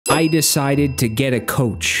I decided to get a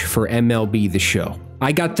coach for MLB The Show.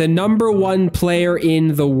 I got the #1 player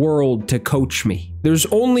in the world to coach me. There's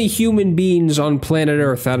only human beings on planet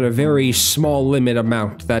Earth at a very small limit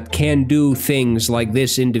amount that can do things like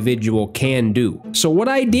this individual can do. So what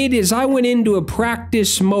I did is I went into a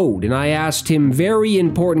practice mode and I asked him very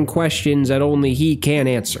important questions that only he can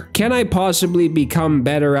answer. Can I possibly become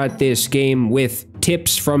better at this game with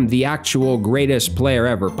tips from the actual greatest player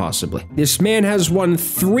ever, possibly? This man has won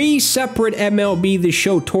 3 separate MLB The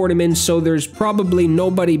Show tournaments, so there's probably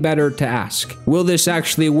nobody better to ask. Will this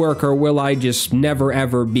actually work, or will I just never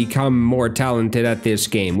ever become more talented at this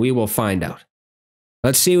game? We will find out.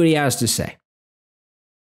 Let's see what he has to say.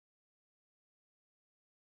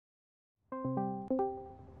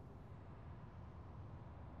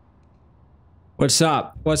 What's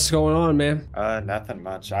up? What's going on, man? Nothing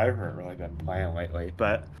much. I haven't really been playing lately,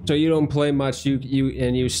 but... So you don't play much,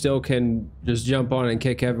 you still can just jump on and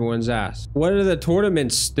kick everyone's ass. What are the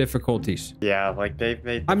tournament's difficulties? Yeah, like they've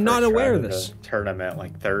made... I'm not aware of this. Tournament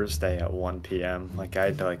like Thursday at 1 p.m. Like I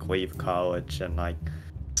had to like leave college and like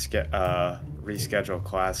reschedule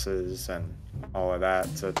classes and all of that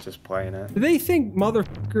to just playing it. Do they think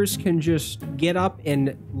motherfuckers can just get up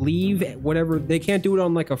and leave whatever? They can't do it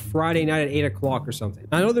on like a Friday night at 8 o'clock or something.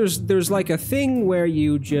 I know there's like a thing where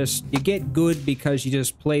you get good because you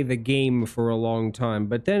just play the game for a long time,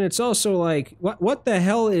 but then it's also like what the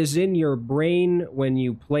hell is in your brain when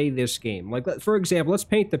you play this game? Like, for example, let's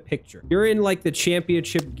paint the picture. You're in like the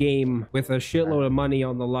championship game with a shitload of money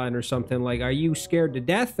on the line or something. Like, are you scared to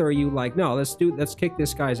death, or are you like, no, let's kick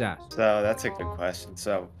this guy's ass? So that's a good question.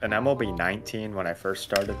 So in MLB 19, when I first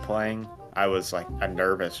started playing, I was like a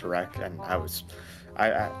nervous wreck, and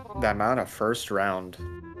the amount of first round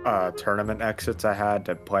tournament exits I had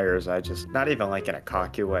to players I just, not even like in a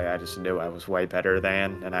cocky way, I just knew I was way better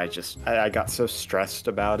than, and I got so stressed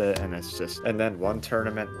about it, and it's just, and then one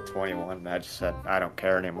tournament in 21, I just said, I don't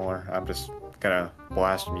care anymore. I'm just gonna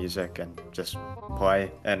blast music and just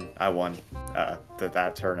play, and I won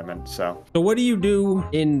that tournament. So what do you do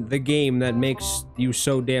in the game that makes you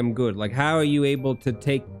so damn good? Like, how are you able to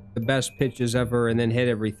take the best pitches ever and then hit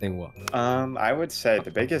everything well? I would say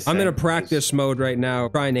the biggest I'm in a practice mode right now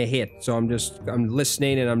trying to hit, so I'm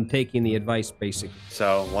listening and I'm taking the advice basically.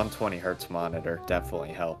 So 120 hertz monitor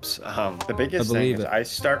definitely helps. The biggest thing is I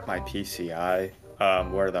start my PCI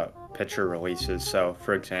where the pitcher releases. So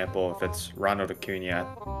for example, if it's Ronald Acuna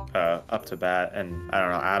up to bat and I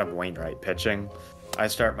don't know, Adam Wainwright pitching, I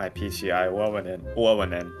start my PCI low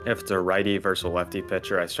and in. If it's a righty versus a lefty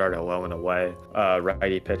pitcher, I start it low and away.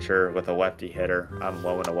 Righty pitcher with a lefty hitter, I'm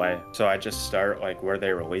low and away. So I just start like where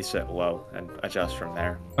they release it low and adjust from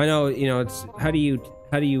there. I know, it's how do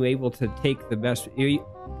you able to take the best?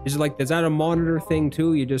 Is it like, is that a monitor thing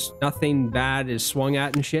too? You just, nothing bad is swung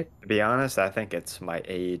at and shit? To be honest, I think it's my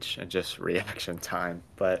age and just reaction time.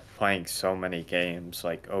 But playing so many games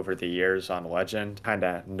like over the years on Legend, kind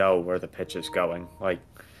of know where the pitch is going. Like,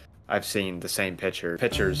 I've seen the same pitcher.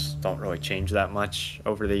 Pitchers don't really change that much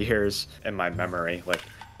over the years in my memory. Like,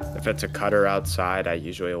 if it's a cutter outside, I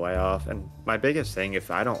usually lay off. And my biggest thing, if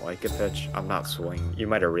I don't like a pitch, I'm not swinging. You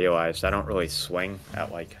might have realized I don't really swing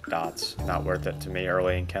at like dots. Not worth it to me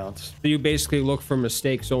early in counts. So you basically look for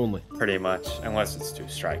mistakes only? Pretty much, unless it's 2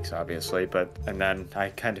 strikes, obviously. And then I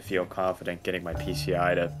kind of feel confident getting my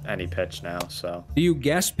PCI to any pitch now. So do you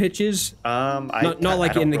guess pitches? Not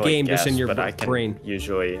like in the really game, guess, just in your but I can brain.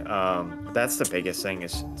 Usually, that's the biggest thing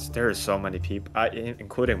is there are so many people,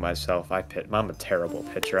 including myself. I'm a terrible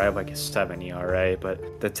pitcher. I have like a 7 ERA,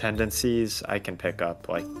 but the tendencies I can pick up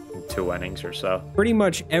like in 2 innings or so. Pretty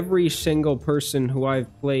much every single person who I've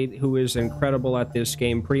played who is incredible at this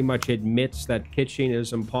game pretty much admits that pitching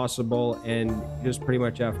is impossible and you just pretty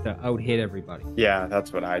much have to out-hit everybody. Yeah,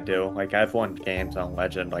 that's what I do. Like, I've won games on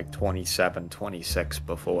Legend like 27-26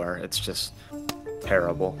 before. It's just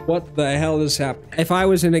terrible. What the hell is happening? If I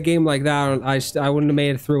was in a game like that, I wouldn't have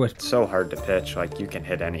made it through it. It's so hard to pitch. Like, you can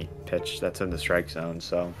hit any pitch that's in the strike zone.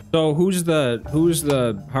 So who's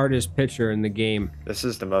the hardest pitcher in the game? This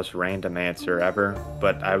is the most random answer ever,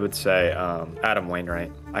 but I would say Adam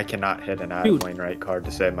Wainwright. I cannot hit an Adam Wainwright card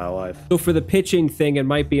to save my life. So for the pitching thing, it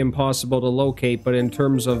might be impossible to locate, but in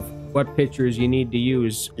terms of what pitchers you need to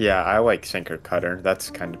use. Yeah, I like sinker cutter. That's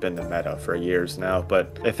kind of been the meta for years now.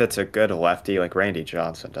 But if it's a good lefty, like Randy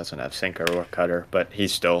Johnson doesn't have sinker or cutter, but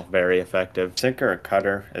he's still very effective. Sinker or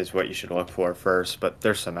cutter is what you should look for first, but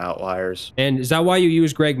there's some outliers. And is that why you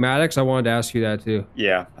use Greg Maddux? I wanted to ask you that too.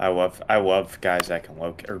 Yeah, I love guys that can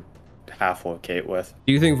locate or half locate with.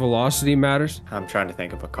 Do you think velocity matters? I'm trying to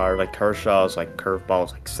think of a card. Like Kershaw's like curveball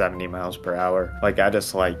is like 70 miles per hour. Like I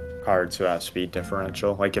just like cards who have speed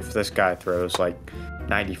differential. Like if this guy throws like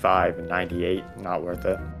 95 and 98, not worth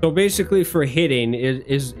it. So basically for hitting,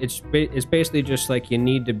 it's basically just like you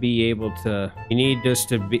need to be able to,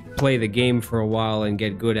 play the game for a while and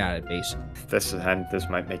get good at it, basically. This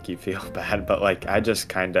might make you feel bad, but like I just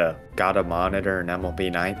kind of got a monitor in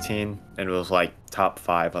MLB 19 and it was like top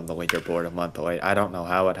 5 on the leaderboard a month late. I don't know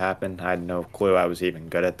how it happened. I had no clue I was even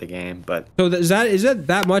good at the game, but... So is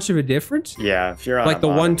that much of a difference? Yeah, if you're on like the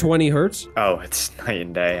 120 hertz? Oh, it's night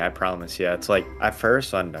and day, I promise you. It's like, at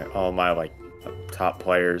first on all my like top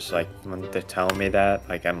players, like when they're telling me that,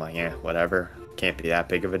 like I'm like, yeah, whatever. Can't be that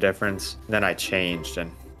big of a difference. Then I changed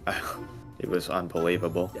and... it was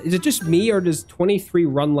unbelievable. Is it just me, or does 23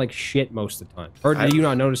 run like shit most of the time? Or do you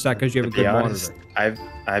not notice that because you have a good monitor? I've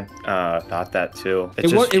thought that too.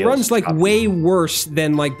 It runs like way worse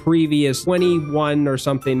than like previous 21 or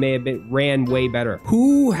something. May have been ran way better.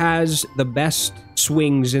 Who has the best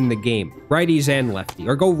swings in the game? Righties and lefty,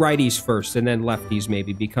 or go righties first and then lefties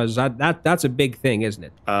maybe, because that's a big thing, isn't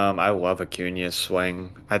it? I love Acuna's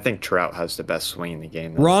swing. I think Trout has the best swing in the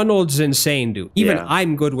game, though. Ronald's insane, dude. Even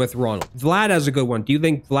I'm good with Ronald. Vlad has a good one. Do you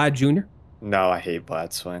think Vlad Jr.? No, I hate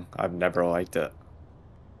Vlad's swing. I've never liked it.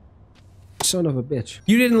 Son of a bitch.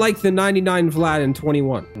 You didn't like the 99 Vlad in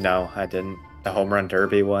 21? No, I didn't. The home run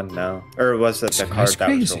derby one, no. Or was it the card that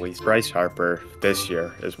was released? Bryce Harper this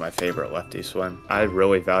year is my favorite lefty swing. I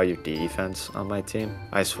really value defense on my team.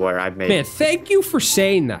 I swear, I've made... Man, thank you for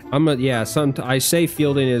saying that. I say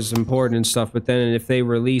fielding is important and stuff, but then if they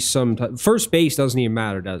release some... First base doesn't even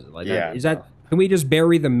matter, does it? Like, yeah. Can we just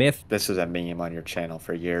bury the myth? This is a meme on your channel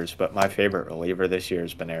for years, but my favorite reliever this year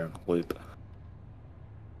has been Aaron Loop.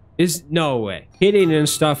 No way. Hitting and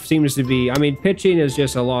stuff seems to be... I mean, pitching is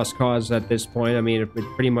just a lost cause at this point. I mean, it's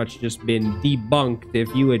pretty much just been debunked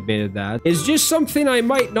if you admitted that. It's just something I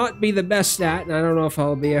might not be the best at, and I don't know if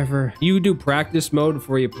I'll be ever... You do practice mode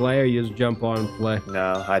before you play, or you just jump on and play?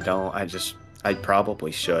 No, I don't. I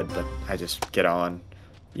probably should, but I just get on,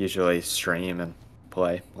 usually stream and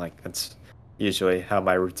play. Like, that's usually how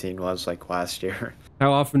my routine was, like, last year.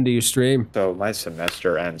 How often do you stream? So my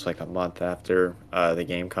semester ends like a month after the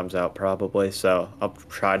game comes out, probably. So I'll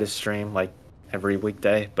try to stream like every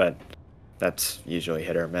weekday, but that's usually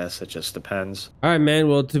hit or miss. It just depends. All right, man.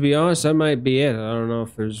 Well, to be honest, that might be it. I don't know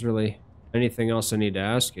if there's really anything else I need to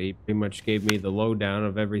ask you. You pretty much gave me the lowdown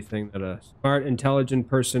of everything that a smart, intelligent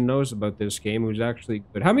person knows about this game, who's actually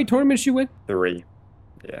good. How many tournaments you win? 3.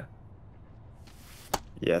 Yeah.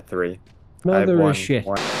 Yeah, 3. Mother of shit.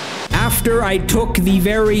 After I took the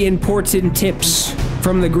very important tips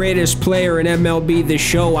from the greatest player in MLB The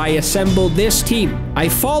Show, I assembled this team. I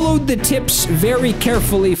followed the tips very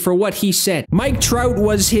carefully for what he said. Mike Trout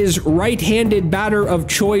was his right-handed batter of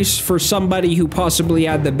choice for somebody who possibly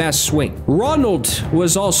had the best swing. Ronald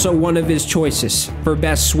was also one of his choices for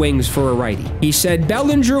best swings for a righty. He said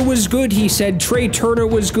Bellinger was good. He said Trey Turner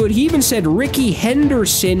was good. He even said Ricky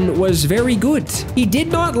Henderson was very good. He did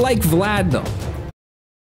not like Vlad, though.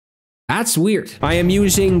 That's weird. I am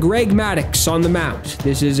using Greg Maddux on the mound.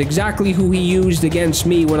 This is exactly who he used against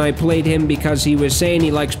me when I played him, because he was saying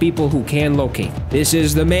he likes people who can locate. This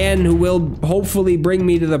is the man who will hopefully bring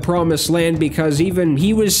me to the promised land, because even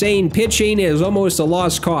he was saying pitching is almost a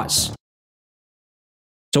lost cause.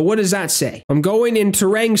 So what does that say? I'm going into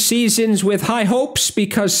ranked seasons with high hopes,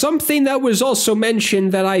 because something that was also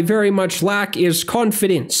mentioned that I very much lack is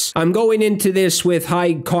confidence. I'm going into this with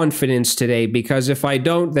high confidence today, because if I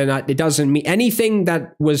don't, then it doesn't mean anything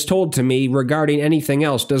that was told to me regarding anything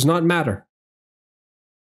else does not matter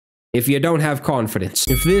if you don't have confidence.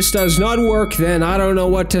 If this does not work, then I don't know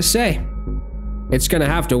what to say. It's gonna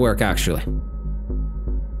have to work, actually.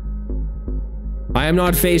 I am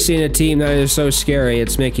not facing a team that is so scary,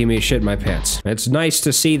 it's making me shit my pants. It's nice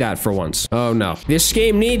to see that for once. Oh no. This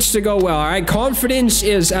game needs to go well, alright? Confidence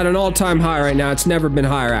is at an all-time high right now. It's never been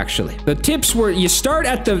higher, actually. The tips were, you start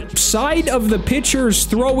at the side of the pitcher's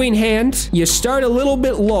throwing hand. You start a little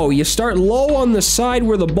bit low. You start low on the side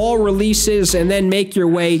where the ball releases, and then make your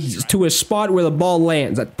way to a spot where the ball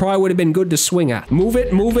lands. That probably would have been good to swing at. Move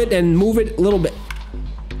it, and move it a little bit.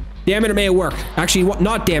 Damn it, it may have worked. Actually,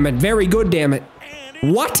 not damn it. Very good, damn it.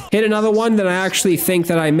 What? Hit another one, then I actually think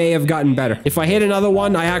that I may have gotten better. If I hit another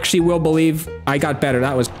one, I actually will believe I got better.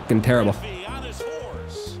 That was fucking terrible.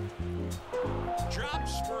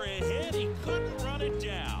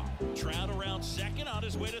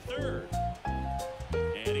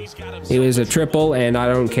 It was a triple, and I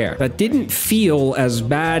don't care. That didn't feel as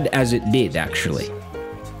bad as it did, actually.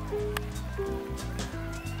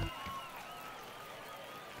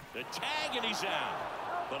 The tag, and he's out.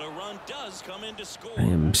 But a run does come in.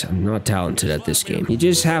 I'm not talented at this game. You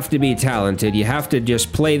just have to be talented. You have to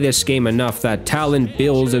just play this game enough that talent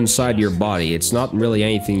builds inside your body. It's not really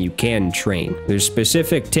anything you can train. There's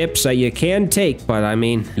specific tips that you can take, but I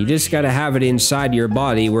mean, you just gotta have it inside your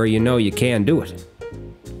body where you know you can do it.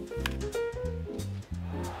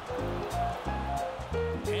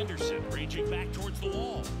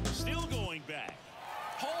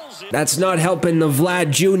 That's not helping the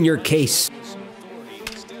Vlad Jr. case.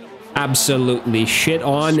 Absolutely shit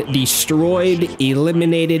on, destroyed,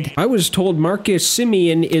 eliminated. I was told Marcus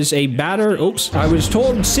Semien is a batter. Oops. I was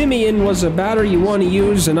told Semien was a batter you want to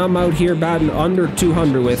use, and I'm out here batting under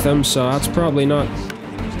 200 with him, so that's probably not...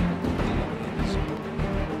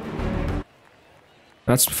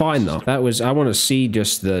 That's fine, though. That was... I want to see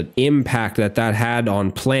just the impact that that had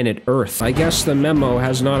on planet Earth. I guess the memo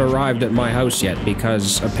has not arrived at my house yet,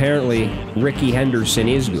 because apparently Ricky Henderson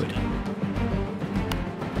is good.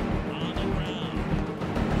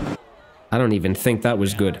 I don't even think that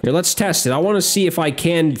was good. Here, let's test it. I want to see if I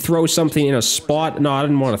can throw something in a spot. No, I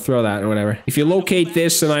didn't want to throw that or whatever. If you locate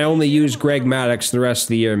this, then I only use Greg Maddux the rest of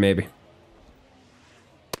the year, maybe.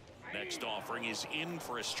 Next offering is in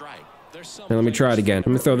for a strike. Now, let me try it again.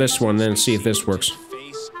 I'm gonna throw this one, then see if this works.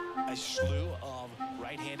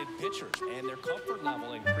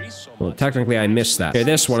 Well, technically, I missed that. Okay,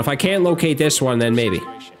 this one. If I can't locate this one, then maybe.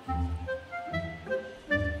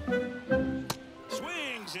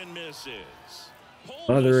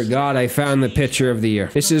 Mother of God, I found the pitcher of the year.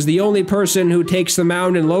 This is the only person who takes the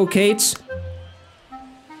mound and locates.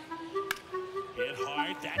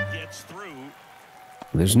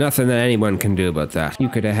 There's nothing that anyone can do about that. You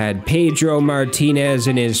could have had Pedro Martinez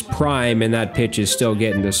in his prime, and that pitch is still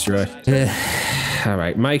getting destroyed.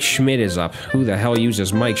 Alright, Mike Schmidt is up. Who the hell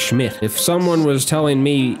uses Mike Schmidt? If someone was telling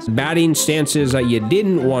me batting stances that you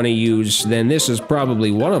didn't want to use, then this is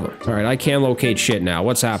probably one of them. Alright, I can't locate shit now.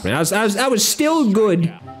 What's happening? That was still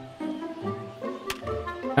good.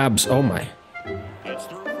 Oh my.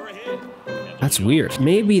 That's weird.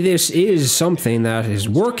 Maybe this is something that is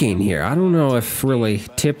working here. I don't know if really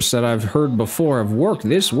tips that I've heard before have worked.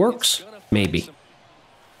 This works? Maybe.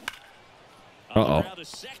 Uh-oh.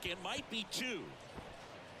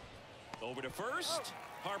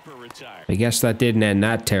 I guess that didn't end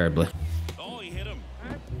that terribly.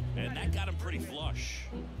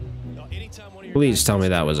 Please tell me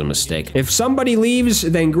that was a mistake. If somebody leaves,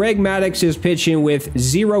 then Greg Maddux is pitching with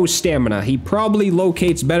 0 stamina. He probably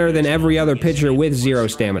locates better than every other pitcher with 0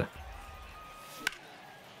 stamina.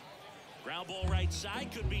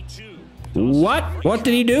 What? What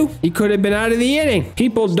did he do? He could have been out of the inning.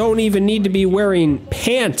 People don't even need to be wearing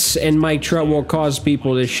pants, and Mike Trout will cause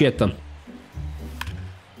people to shit them.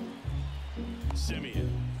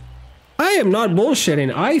 I am not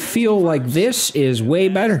bullshitting. I feel like this is way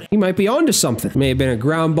better. He might be onto something. It may have been a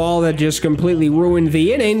ground ball that just completely ruined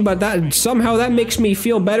the inning, but that somehow that makes me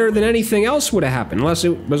feel better than anything else would have happened, unless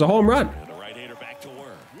it was a home run.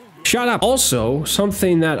 Shut up. Also,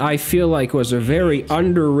 something that I feel like was a very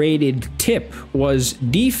underrated tip was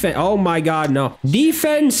defense. Oh my God, no.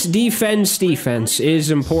 Defense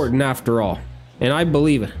is important after all. And I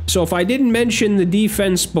believe it. So if I didn't mention the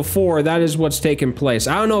defense before, that is what's taking place.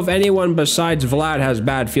 I don't know if anyone besides Vlad has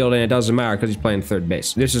bad fielding. It doesn't matter because he's playing third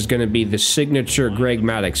base. This is going to be the signature Greg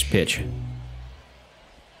Maddux pitch.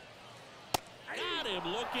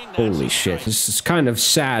 Holy shit. This is kind of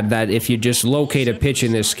sad that if you just locate a pitch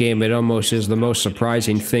in this game, it almost is the most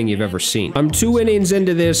surprising thing you've ever seen. I'm 2 innings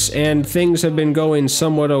into this, and things have been going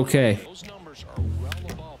somewhat okay.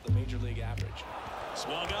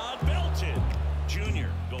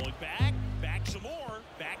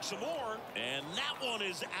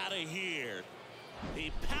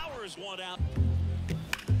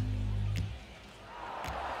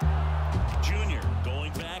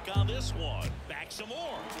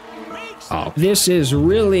 Oh, this is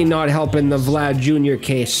really not helping the Vlad Jr.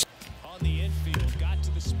 case.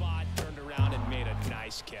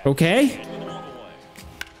 Okay.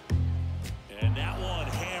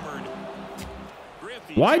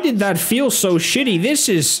 Why did that feel so shitty? This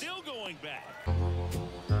is...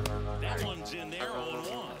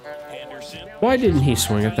 Why didn't he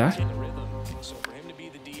swing at that?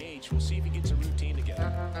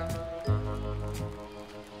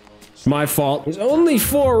 My fault. There's only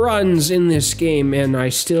 4 runs in this game, and I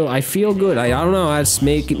feel good. I don't know, that's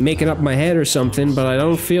making up my head or something, but I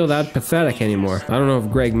don't feel that pathetic anymore. I don't know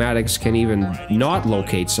if Greg Maddux can even not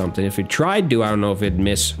locate something. If he tried to, I don't know if it'd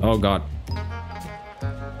miss. Oh God.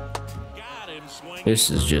 This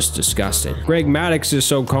is just disgusting. Greg Maddux is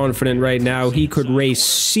so confident right now, he could race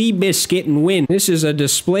Seabiscuit and win. This is a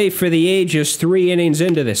display for the ages 3 innings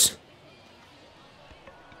into this.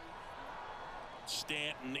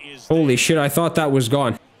 Holy shit, I thought that was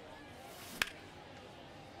gone.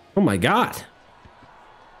 Oh my god.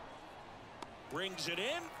 Brings it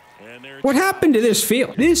in, and What happened to this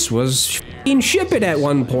field? This was f***ing ship it at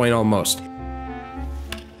one point almost.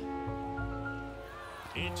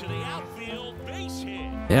 into the outfield, base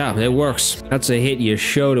hit. Yeah, it works. That's a hit you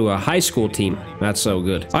show to a high school team. That's so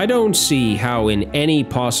good. I don't see how in any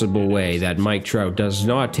possible way that Mike Trout does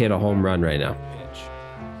not hit a home run right now.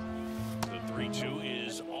 The 3-2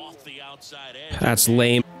 is off the outside edge. That's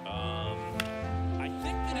lame. I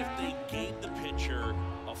think that if they gave the pitcher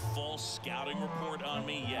a false scouting report on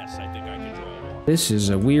me, yes, I think I could draw one. This is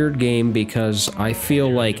a weird game because I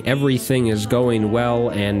feel like everything is going well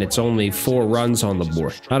and it's only 4 runs on the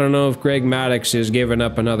board. I don't know if Greg Maddux is giving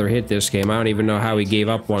up another hit this game. I don't even know how he gave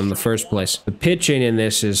up one in the first place. The pitching in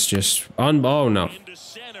this is just oh no. Into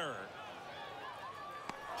center.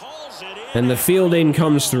 Hauls it in. And the fielding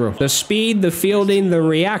comes through. The speed, the fielding, the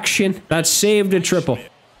reaction. That saved a triple.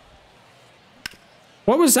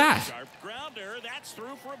 What was that? Sharp grounder, that's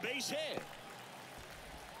through for a base hit.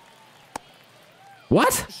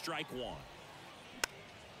 What? Strike one.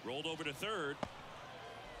 Rolled over to third.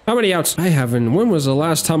 How many outs? I haven't. When was the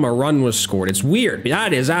last time a run was scored? It's weird.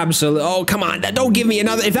 That is absolute. Oh, come on. Don't give me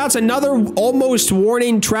another. If that's another almost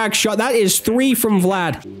warning track shot, that is 3 from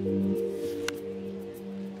Vlad.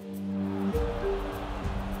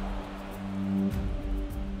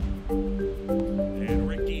 And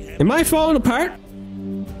Ricky Henry Am I falling apart?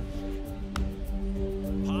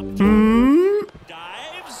 popped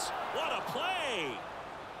dives. What a play.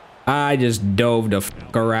 I just dove the f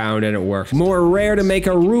around and it worked. More rare to make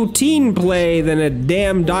a routine play than a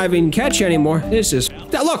damn diving catch anymore. This is...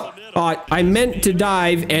 Look! I meant to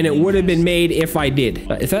dive and it would have been made if I did.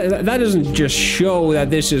 If that doesn't just show that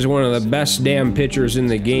this is one of the best damn pitchers in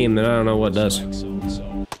the game, then I don't know what does.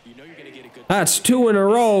 That's 2 in a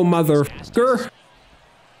row, motherfucker.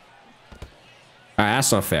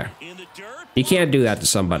 That's not fair. In the dirt. You can't do that to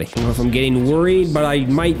somebody. I don't know if I'm getting worried, but I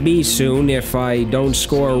might be soon if I don't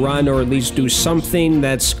score a run or at least do something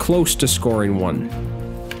that's close to scoring one.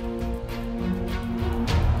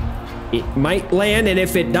 It might land, and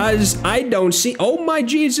if it does, I don't see... Oh my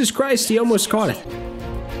Jesus Christ, he almost caught it.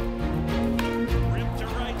 Ripped to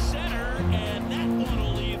right center, and that one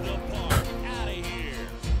will leave the park. Out of here.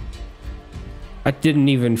 That didn't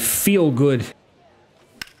even feel good.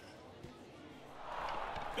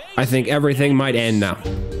 I think everything might end now.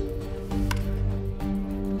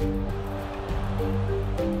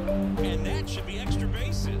 And that should be extra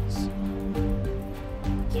bases.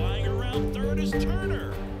 Flying around third is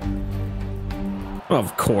Turner.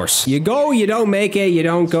 Of course. You go, you don't make it, you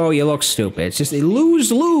don't go, you look stupid. It's just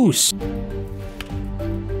lose-lose.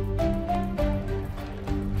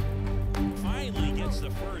 Finally gets the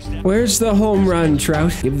first out. Where's the home run,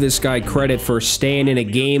 Trout? Give this guy credit for staying in a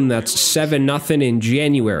game that's 7-0 in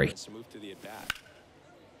January.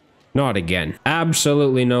 Not again.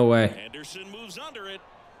 Absolutely no way. Anderson moves under it.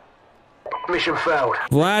 Mission failed.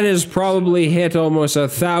 Vlad has probably hit almost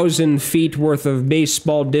 1,000 feet worth of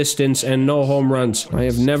baseball distance and no home runs. I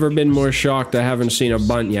have never been more shocked I haven't seen a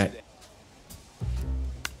bunt yet.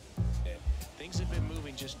 Things have been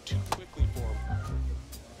moving just too quickly for him.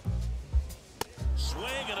 Swing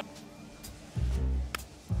and a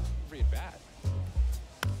free at bat.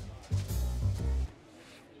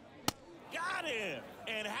 Got him.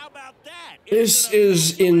 And how about that? This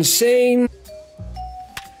is insane.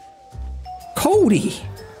 Cody.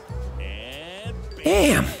 And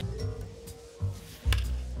Damn.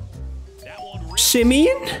 that one ripped.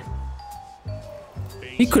 Simeon?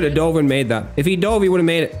 He could have dove and made that. If he dove, he would have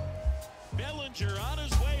made it. Bellinger on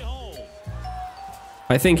his way home.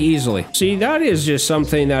 I think easily. See, that is just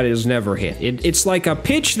something that is never hit. It's like a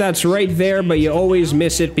pitch that's right there, but you always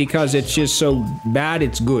miss it because it's just so bad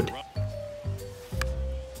it's good.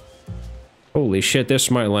 Holy shit,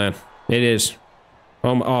 this might land. It is.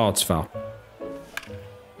 Oh, it's foul.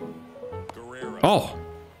 Guerrero. Oh,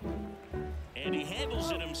 And he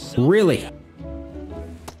handles it himself. really?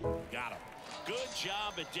 Got him. Good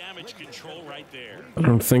job at damage control right there. I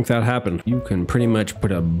don't think that happened. You can pretty much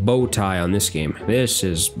put a bow tie on this game. This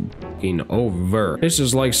is fucking over. This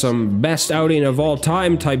is like some best outing of all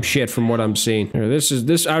time type shit from what I'm seeing. Here,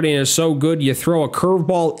 this outing is so good, you throw a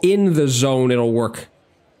curveball in the zone, it'll work.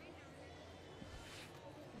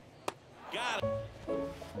 Got it.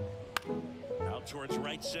 Out towards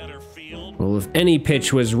right center field. Well, if any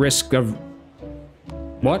pitch was risk of...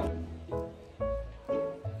 What?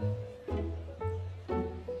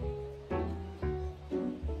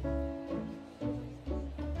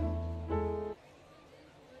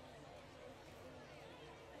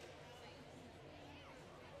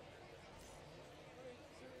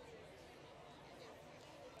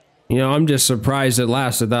 You know, I'm just surprised it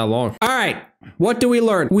lasted that long. All right. What do we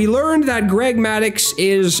learn? We learned that Greg Maddux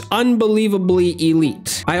is unbelievably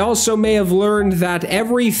elite. I also may have learned that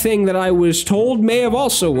everything that I was told may have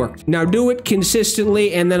also worked. Now do it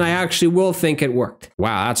consistently and then I actually will think it worked.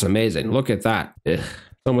 Wow, that's amazing. Look at that. Ugh.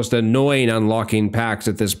 It's almost annoying unlocking packs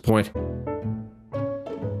at this point.